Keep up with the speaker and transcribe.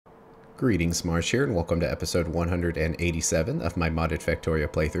Greetings, Marsh here, and welcome to episode 187 of my modded Factorio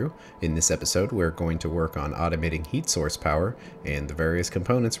playthrough. In this episode, we're going to work on automating heat source power and the various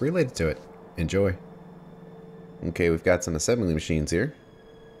components related to it. Enjoy. Okay, we've got some assembly machines here.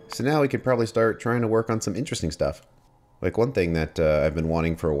 So now we could probably start trying to work on some interesting stuff. Like one thing that I've been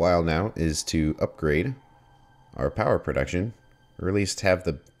wanting for a while now is to upgrade our power production, or at least have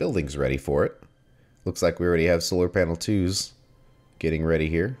the buildings ready for it. Looks like we already have solar panel 2s getting ready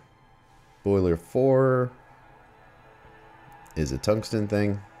here. Boiler 4 is a tungsten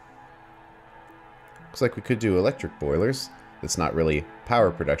thing. Looks like we could do electric boilers. It's not really power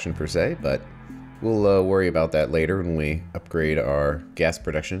production per se, but we'll worry about that later when we upgrade our gas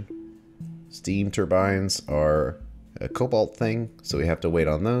production. Steam turbines are a cobalt thing, so we have to wait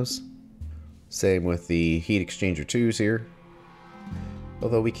on those. Same with the heat exchanger 2s here.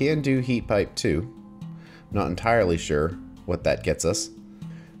 Although we can do heat pipe 2. Not entirely sure what that gets us,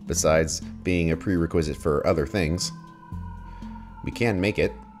 besides being a prerequisite for other things. We can make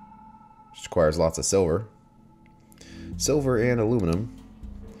it, which requires lots of silver. Silver and aluminum.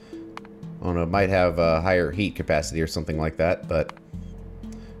 I don't know, it might have a higher heat capacity or something like that, but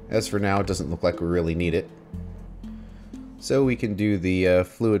as for now, it doesn't look like we really need it. So we can do the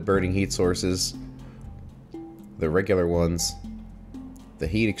fluid burning heat sources, the regular ones, the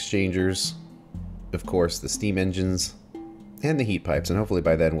heat exchangers, of course the steam engines, and the heat pipes, and hopefully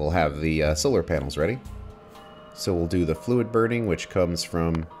by then we'll have the solar panels ready. So we'll do the fluid burning, which comes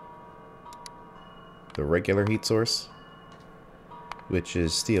from the regular heat source, which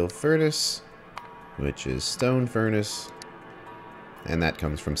is steel furnace, which is stone furnace, and that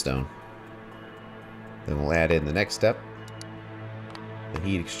comes from stone. Then we'll add in the next step, the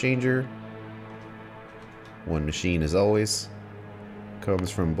heat exchanger. One machine as always. Comes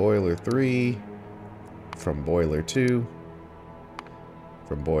from boiler 3, from boiler 2,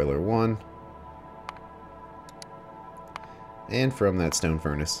 from boiler 1, and from that stone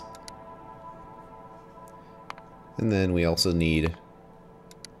furnace. And then we also need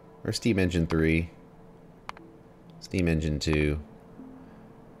our steam engine 3, steam engine 2,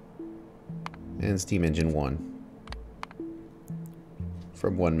 and steam engine 1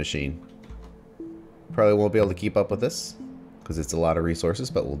 from one machine. Probably won't be able to keep up with this because it's a lot of resources,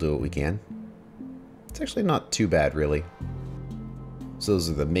 but we'll do what we can. It's actually not too bad, really. So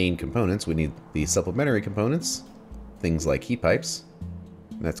those are the main components. We need the supplementary components, things like heat pipes.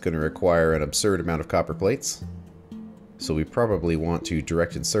 And that's going to require an absurd amount of copper plates. So we probably want to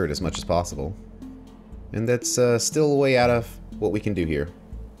direct insert as much as possible. And that's still way out of what we can do here.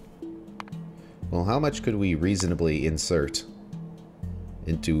 Well, how much could we reasonably insert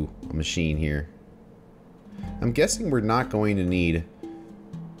into a machine here? I'm guessing we're not going to need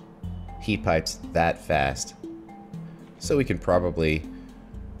heat pipes that fast. So we can probably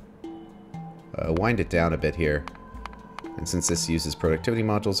wind it down a bit here. And since this uses productivity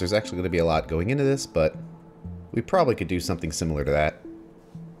modules, there's actually going to be a lot going into this, but we probably could do something similar to that.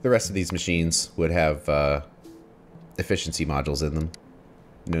 The rest of these machines would have efficiency modules in them.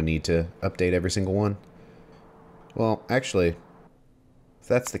 No need to update every single one. Well, actually, if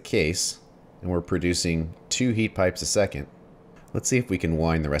that's the case, and we're producing 2 heat pipes a second, let's see if we can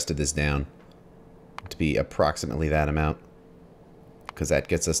wind the rest of this down to be approximately that amount, because that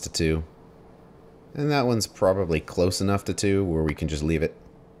gets us to 2. And that one's probably close enough to 2 where we can just leave it.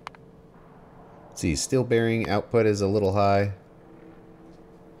 Let's see, steel bearing output is a little high.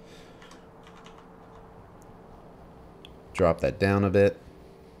 Drop that down a bit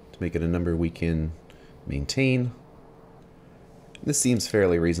to make it a number we can maintain. This seems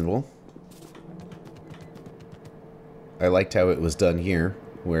fairly reasonable. I liked how it was done here,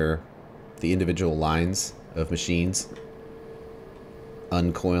 where the individual lines of machines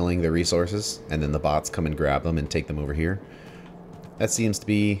uncoiling the resources, and then the bots come and grab them and take them over here. That seems to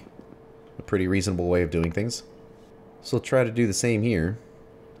be a pretty reasonable way of doing things. So we'll try to do the same here,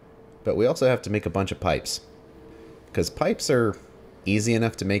 but we also have to make a bunch of pipes, because pipes are easy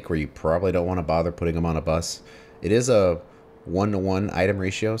enough to make where you probably don't want to bother putting them on a bus. It is a 1-to-1 item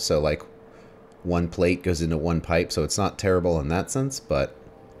ratio, so like 1 plate goes into 1 pipe, so it's not terrible in that sense, but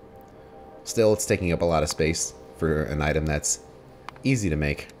still it's taking up a lot of space for an item that's easy to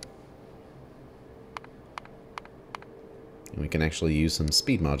make. And we can actually use some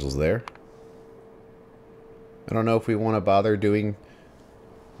speed modules there. I don't know if we want to bother doing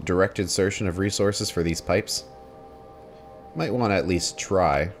direct insertion of resources for these pipes. Might want to at least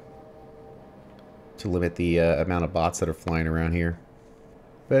try to limit the amount of bots that are flying around here.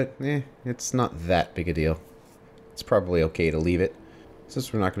 But, it's not that big a deal. It's probably okay to leave it,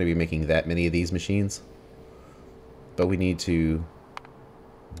 since we're not going to be making that many of these machines. But we need to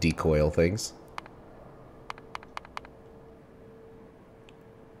decoil things.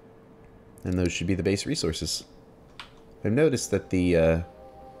 And those should be the base resources. I've noticed that the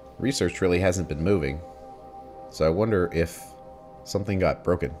research really hasn't been moving. So I wonder if something got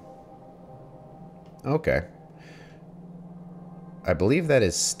broken. Okay. I believe that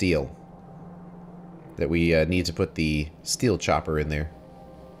is steel. That we need to put the steel chopper in there.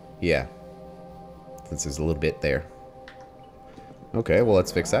 Yeah. Since there's a little bit there. Okay, well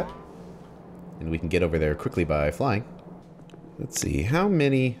let's fix that. And we can get over there quickly by flying. Let's see, how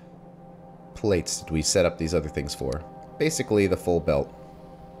many plates did we set up these other things for? Basically the full belt.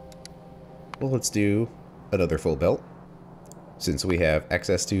 Well, let's do another full belt. Since we have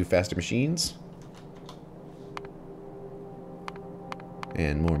access to faster machines.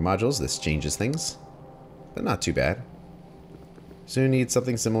 And more modules, this changes things. But not too bad. So we need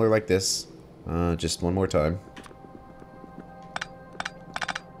something similar like this. Just one more time.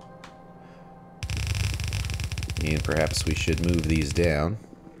 And perhaps we should move these down.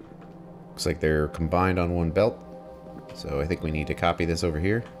 Looks like they're combined on one belt. So I think we need to copy this over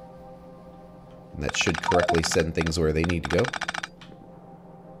here. And that should correctly send things where they need to go.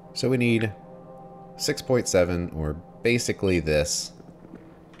 So we need 6.7, or basically this.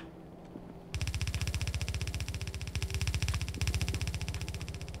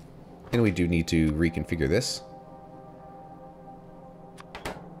 And we do need to reconfigure this.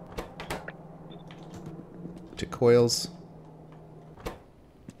 To coils.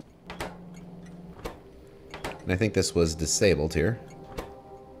 And I think this was disabled here.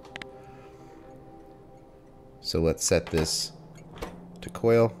 So let's set this to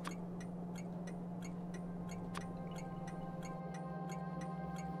coil.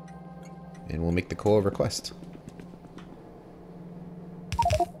 And we'll make the coil request.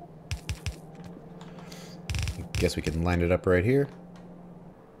 Guess we can line it up right here.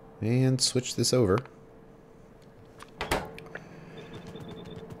 And switch this over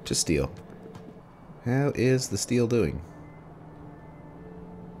to steel. How is the steel doing?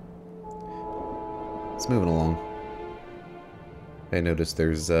 It's moving along. I noticed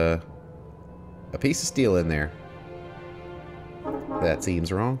there's a piece of steel in there. That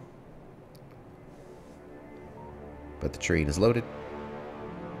seems wrong. But the train is loaded.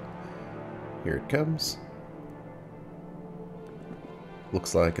 Here it comes.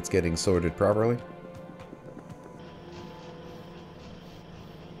 Looks like it's getting sorted properly.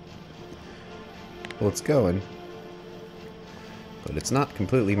 Well, it's going. But it's not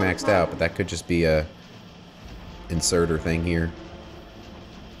completely maxed out, but that could just be a inserter thing here.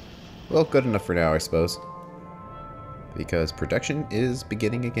 Well, good enough for now, I suppose. Because production is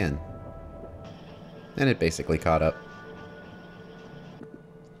beginning again. And it basically caught up.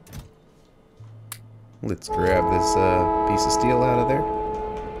 Let's grab this piece of steel out of there.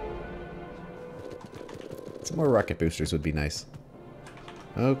 Some more rocket boosters would be nice.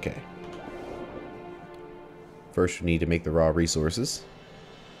 Okay. First we need to make the raw resources.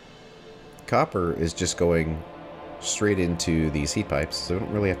 Copper is just going straight into these heat pipes, so we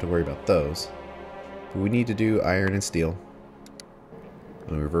don't really have to worry about those. But we need to do iron and steel.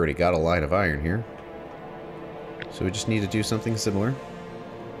 And we've already got a line of iron here. So we just need to do something similar.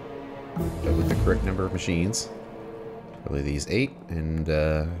 But with the correct number of machines. Probably these 8, and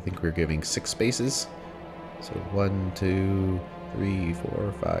I think we're giving 6 spaces. So 1, 2, 3,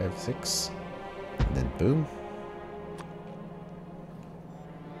 4, 5, 6. And then boom.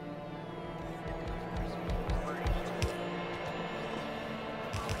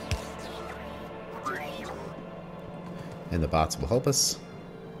 And the bots will help us.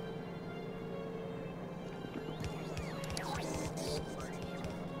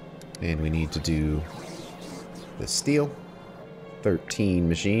 And we need to do the steel. 13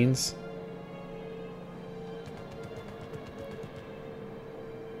 machines.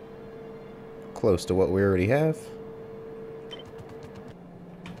 Close to what we already have.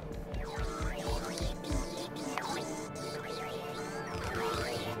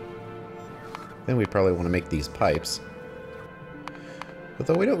 Then we probably want to make these pipes.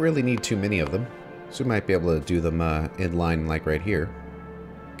 Although we don't really need too many of them. So we might be able to do them in line like right here.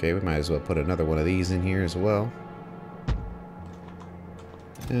 Okay, we might as well put another one of these in here as well.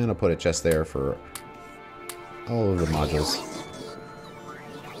 And I'll put it just there for all of the modules.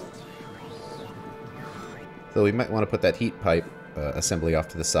 So we might want to put that heat pipe assembly off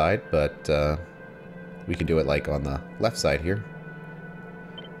to the side, but we can do it like on the left side here.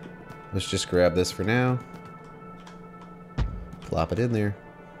 Let's just grab this for now. Plop it in there.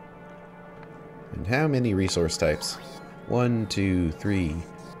 And how many resource types? 1, 2, 3,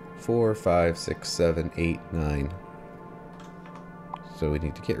 4, 5, 6, 7, 8, 9. So we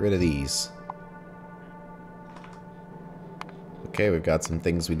need to get rid of these. Okay, we've got some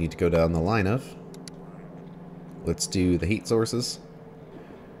things we need to go down the line of. Let's do the heat sources.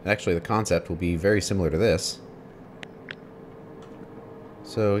 Actually, the concept will be very similar to this.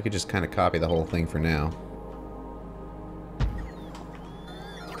 So we could just kind of copy the whole thing for now.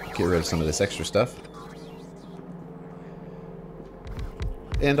 Get rid of some of this extra stuff.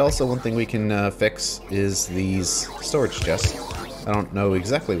 And also one thing we can fix is these storage chests. I don't know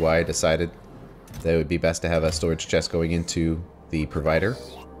exactly why I decided that it would be best to have a storage chest going into the provider.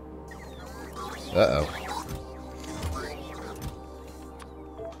 Uh-oh.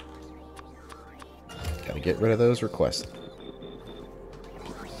 Gotta get rid of those requests.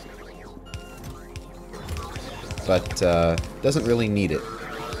 But doesn't really need it.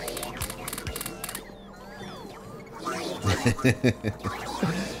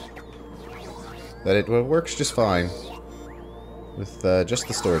 But it works just fine with just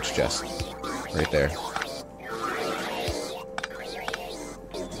the storage chest right there.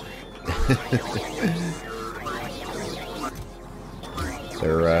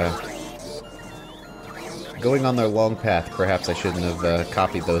 They're going on their long path. Perhaps I shouldn't have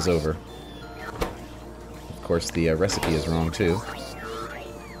copied those over. Of course, the recipe is wrong too.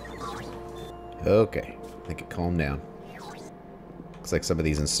 Okay, I think it calmed down. Looks like some of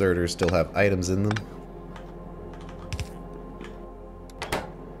these inserters still have items in them.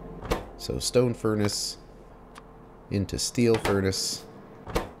 So stone furnace into steel furnace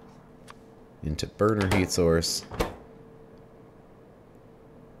into burner heat source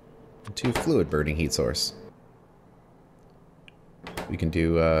into fluid burning heat source. We can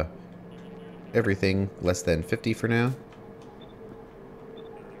do everything less than 50 for now.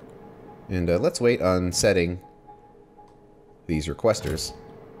 And let's wait on setting these requesters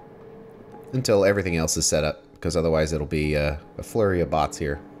until everything else is set up, because otherwise it'll be a flurry of bots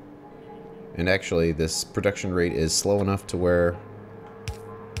here. And actually this production rate is slow enough to where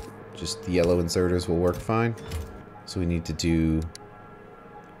just the yellow inserters will work fine. So we need to do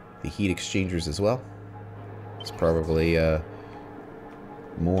the heat exchangers as well. It's probably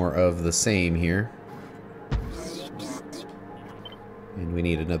more of the same here. And we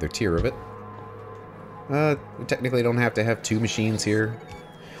need another tier of it. We technically don't have to have two machines here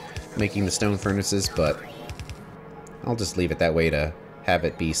making the stone furnaces, but I'll just leave it that way to have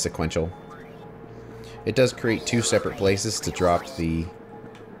it be sequential. It does create two separate places to drop the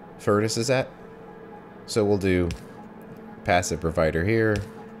furnaces at. So we'll do passive provider here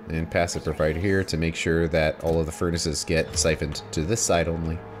and passive provider here to make sure that all of the furnaces get siphoned to this side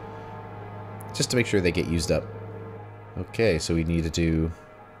only. Just to make sure they get used up. Okay, so we need to do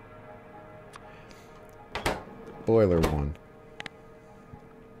boiler 1,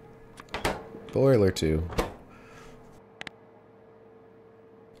 boiler 2,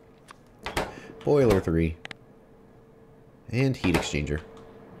 boiler 3, and heat exchanger.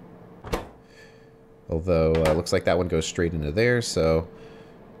 Although, looks like that one goes straight into there, so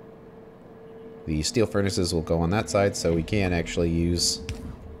the steel furnaces will go on that side, so we can actually use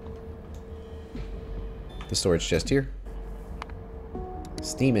the storage chest here.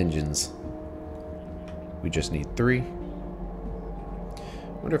 Steam engines. We just need 3.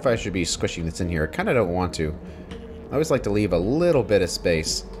 Wonder if I should be squishing this in here. I kind of don't want to. I always like to leave a little bit of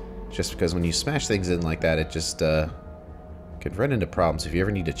space, just because when you smash things in like that, it just could run into problems if you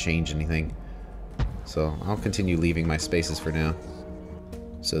ever need to change anything. So I'll continue leaving my spaces for now.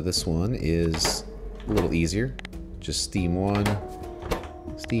 So this one is a little easier. Just steam 1,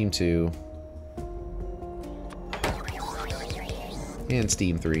 steam 2, and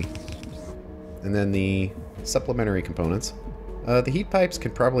steam 3. And then the supplementary components. The heat pipes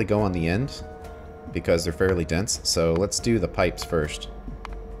can probably go on the end because they're fairly dense. So let's do the pipes first,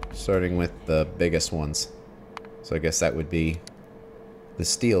 starting with the biggest ones. So I guess that would be the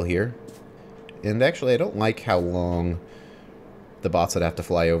steel here. And actually I don't like how long the bots would have to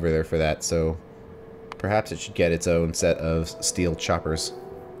fly over there for that, so perhaps it should get its own set of steel choppers.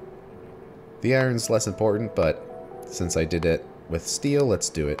 The iron's less important, but since I did it with steel, let's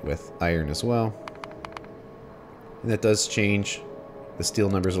do it with iron as well. And that does change the steel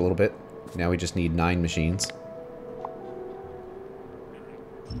numbers a little bit. Now we just need 9 machines.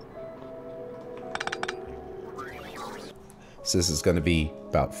 So this is going to be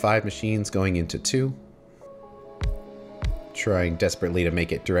about 5 machines going into 2. Trying desperately to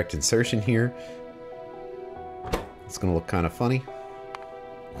make it direct insertion here. It's going to look kind of funny,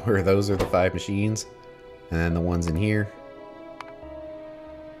 where those are the 5 machines, and then the ones in here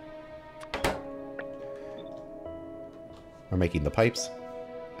are making the pipes.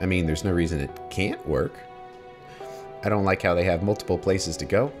 I mean, there's no reason it can't work. I don't like how they have multiple places to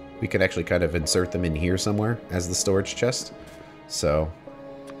go. We could actually kind of insert them in here somewhere as the storage chest. So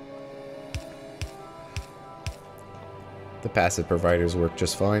the passive providers work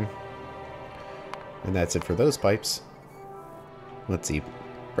just fine. And that's it for those pipes. Let's see.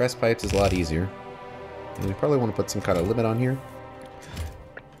 Brass pipes is a lot easier. And we probably want to put some kind of limit on here.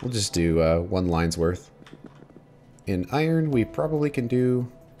 We'll just do 1 line's worth. In iron, we probably can do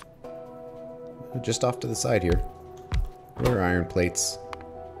just off to the side here, where iron plates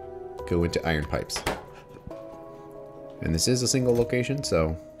go into iron pipes. And this is a single location,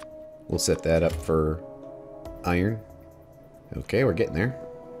 so we'll set that up for iron. Okay, we're getting there.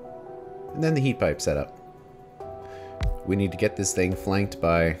 And then the heat pipe setup. We need to get this thing flanked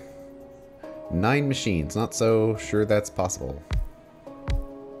by 9 machines. Not so sure that's possible.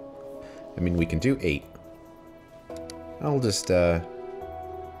 I mean, we can do 8. I'll just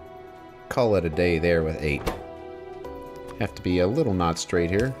call it a day there with 8. Have to be a little knot straight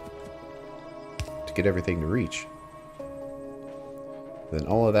here to get everything to reach. Then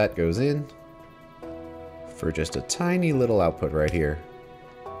all of that goes in for just a tiny little output right here.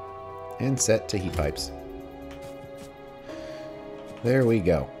 And set to heat pipes. There we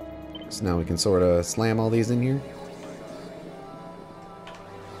go. So now we can sort of slam all these in here.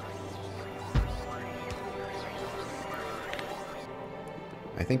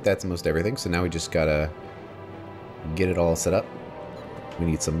 I think that's most everything, so now we just gotta get it all set up. We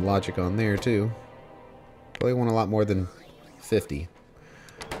need some logic on there too. Probably want a lot more than 50.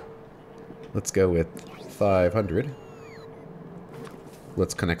 Let's go with 500.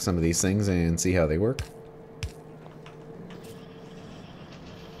 Let's connect some of these things and see how they work.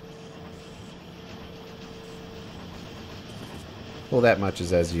 Well, that much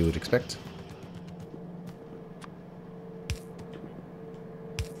is as you would expect.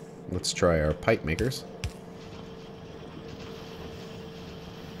 Let's try our pipe makers.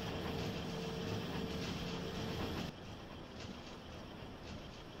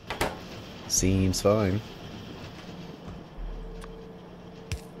 Seems fine.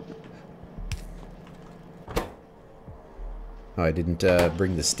 Oh, I didn't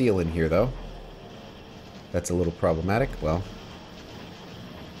bring the steel in here, though. That's a little problematic. Well,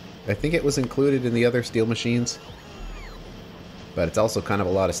 I think it was included in the other steel machines. But it's also kind of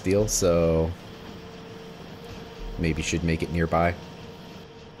a lot of steel, so maybe should make it nearby.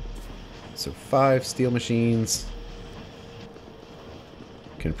 So 5 steel machines.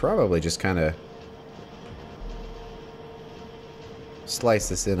 Can probably just kind of slice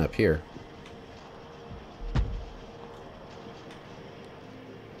this in up here.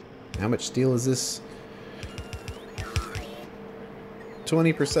 How much steel is this?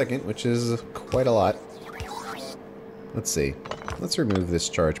 20 per second, which is quite a lot. Let's see. Let's remove this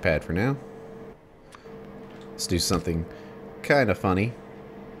charge pad for now. Let's do something kind of funny,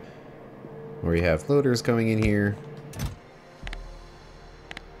 where you have loaders coming in here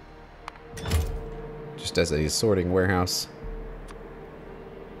just as a sorting warehouse.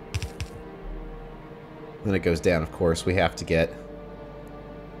 Then it goes down, of course. We have to get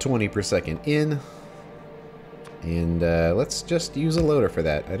 20 per second in. And let's just use a loader for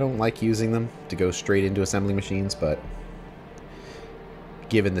that. I don't like using them to go straight into assembly machines, but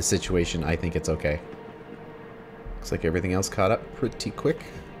given the situation, I think it's okay. Looks like everything else caught up pretty quick.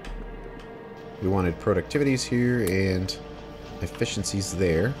 We wanted productivities here and efficiencies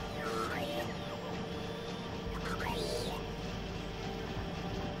there.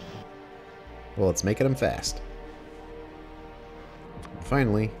 Well, it's making them fast.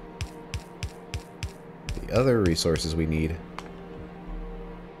 Finally, the other resources we need.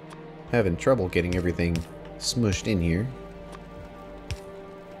 Having trouble getting everything smushed in here.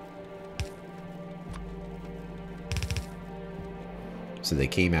 So they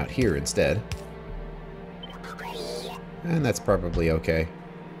came out here instead. And that's probably okay.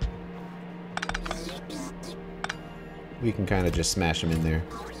 We can kind of just smash them in there.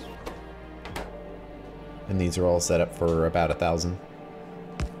 And these are all set up for about 1,000.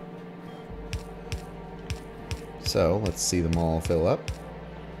 So let's see them all fill up.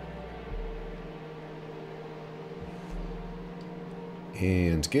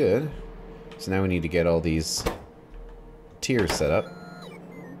 And good. So now we need to get all these tiers set up.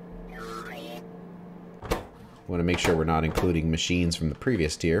 Want to make sure we're not including machines from the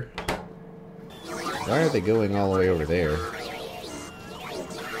previous tier. Why are they going all the way over there?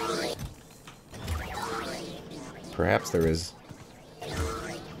 Perhaps there is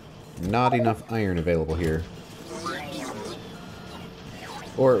not enough iron available here.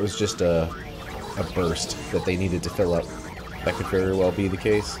 Or it was just a burst that they needed to fill up. That could very well be the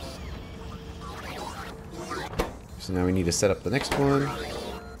case. There's So now we need to set up the next one,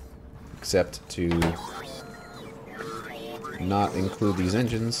 except to not include these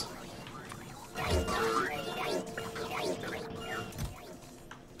engines.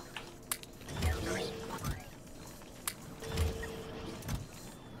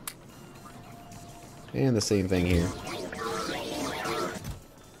 And the same thing here.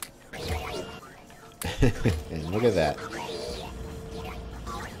 And look at that.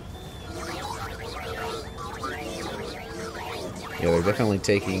 Yeah, they're definitely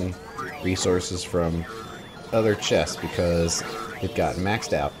taking resources from other chests because they've gotten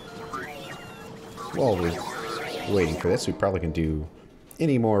maxed out. While we're waiting for this, we probably can do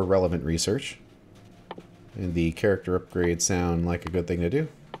any more relevant research. And the character upgrades sound like a good thing to do.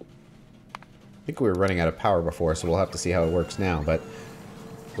 I think we were running out of power before, so we'll have to see how it works now, but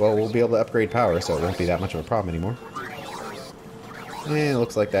well, we'll be able to upgrade power, so it won't be that much of a problem anymore. And it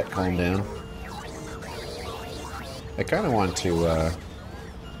looks like that calmed down. I kind of want to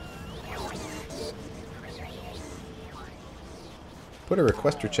put a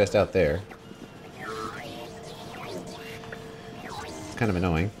requester chest out there. It's kind of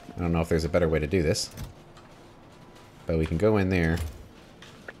annoying. I don't know if there's a better way to do this. But we can go in there,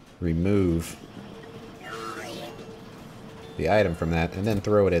 remove the item from that, and then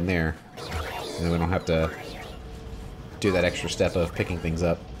throw it in there. And then we don't have to do that extra step of picking things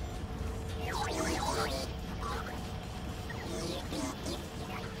up.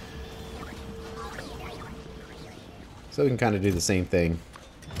 So we can kind of do the same thing.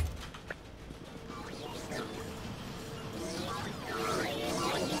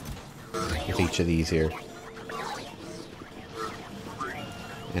 With each of these here.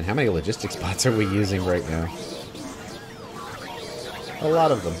 And how many logistics bots are we using right now? A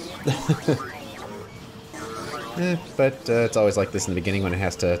lot of them. But it's always like this in the beginning when it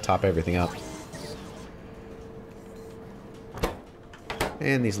has to top everything up.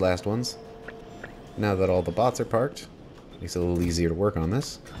 And these last ones. Now that all the bots are parked, makes it a little easier to work on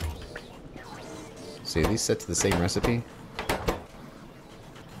this. See, are these set to the same recipe?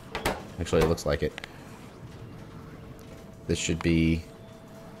 Actually, it looks like it. This should be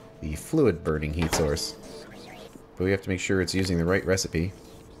the fluid burning heat source. But we have to make sure it's using the right recipe.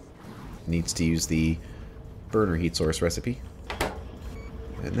 It needs to use the burner heat source recipe.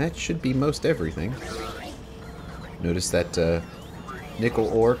 And that should be most everything. Notice that nickel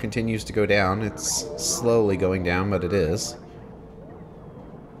ore continues to go down. It's slowly going down, but it is.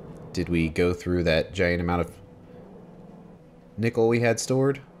 Did we go through that giant amount of nickel we had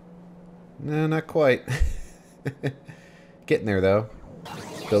stored? No, not quite. Getting there, though.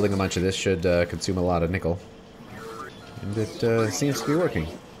 Building a bunch of this should consume a lot of nickel. And it seems to be working.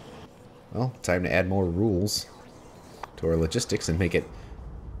 Well, time to add more rules to our logistics and make it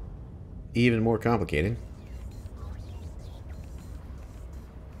even more complicated.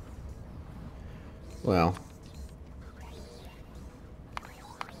 Well,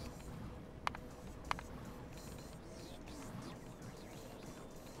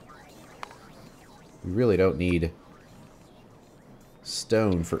 we really don't need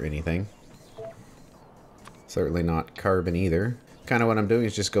stone for anything. Certainly not carbon either. Kind of what I'm doing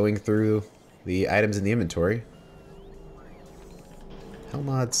is just going through the items in the inventory.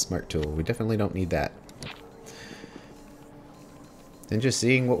 Hellmod Smart Tool. We definitely don't need that. And just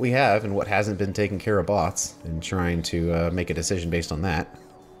seeing what we have and what hasn't been taken care of bots and trying to make a decision based on that.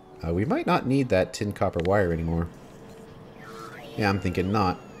 We might not need that tin copper wire anymore. Yeah, I'm thinking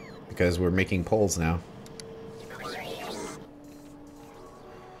not, because we're making poles now.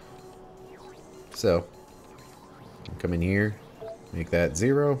 So, come in here, make that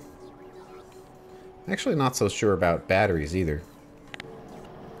 0. Actually not so sure about batteries either.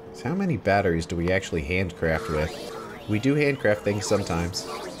 So how many batteries do we actually handcraft with? We do handcraft things sometimes,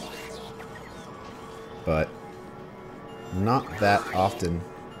 but not that often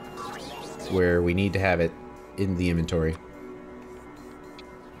where we need to have it in the inventory.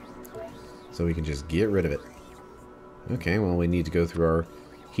 So we can just get rid of it. Okay, well, we need to go through our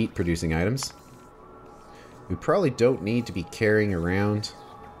heat producing items. We probably don't need to be carrying around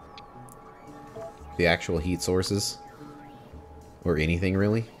the actual heat sources or anything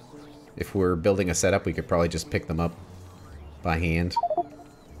really. If we're building a setup, we could probably just pick them up by hand,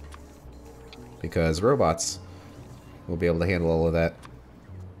 because robots will be able to handle all of that.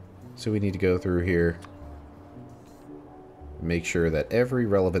 So we need to go through here, make sure that every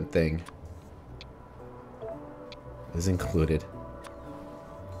relevant thing is included.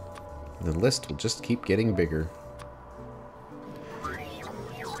 The list will just keep getting bigger.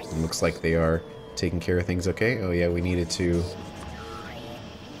 It looks like they are taking care of things okay. Oh yeah, we needed to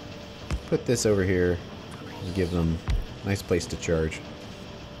put this over here Give them a nice place to charge.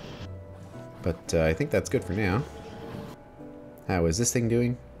 But I think that's good for now. How is this thing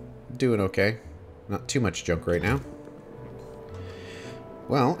doing? Doing okay. Not too much junk right now.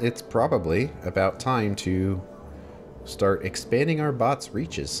 Well, it's probably about time to start expanding our bot's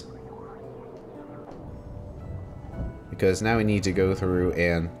reaches. Because now we need to go through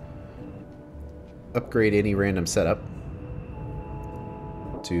and upgrade any random setup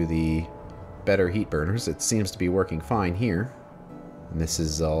to the better heat burners. It seems to be working fine here. And this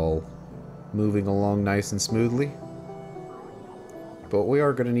is all moving along nice and smoothly. But we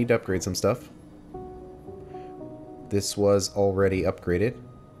are going to need to upgrade some stuff. This was already upgraded,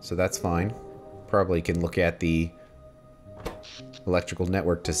 so that's fine. Probably can look at the electrical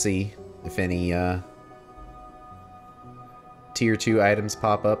network to see if any tier 2 items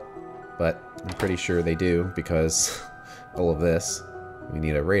pop up, but I'm pretty sure they do because all of this. We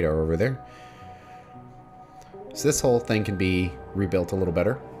need a radar over there. So this whole thing can be rebuilt a little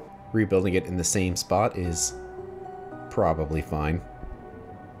better. Rebuilding it in the same spot is probably fine.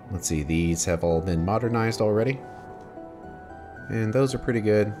 Let's see, these have all been modernized already. And those are pretty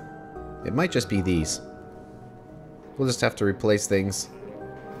good. It might just be these. We'll just have to replace things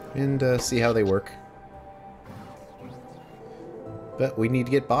and see how they work. But we need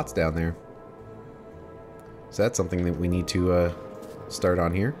to get bots down there. So that's something that we need to start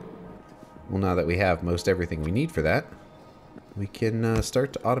on here. Well, now that we have most everything we need for that, we can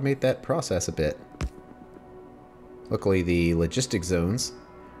start to automate that process a bit. Luckily, the logistic zones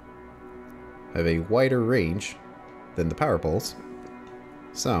have a wider range than the power poles.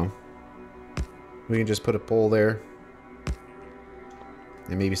 So, we can just put a pole there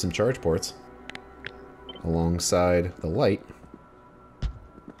and maybe some charge ports alongside the light.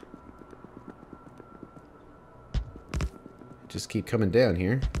 Just keep coming down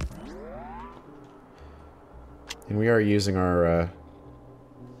here. And we are using our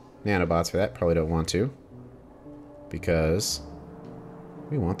nanobots for that. Probably don't want to, because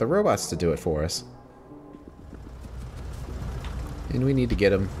we want the robots to do it for us. And we need to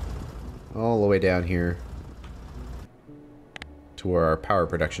get them all the way down here to where our power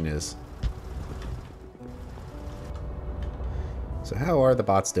production is. So how are the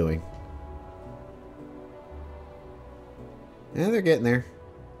bots doing? Yeah, they're getting there.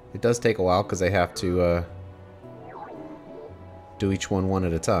 It does take a while because they have to do each one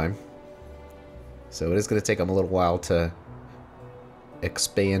at a time. So it is going to take them a little while to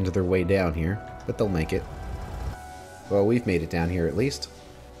expand their way down here, but they'll make it. Well, we've made it down here at least.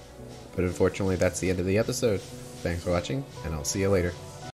 But unfortunately, that's the end of the episode. Thanks for watching, and I'll see you later.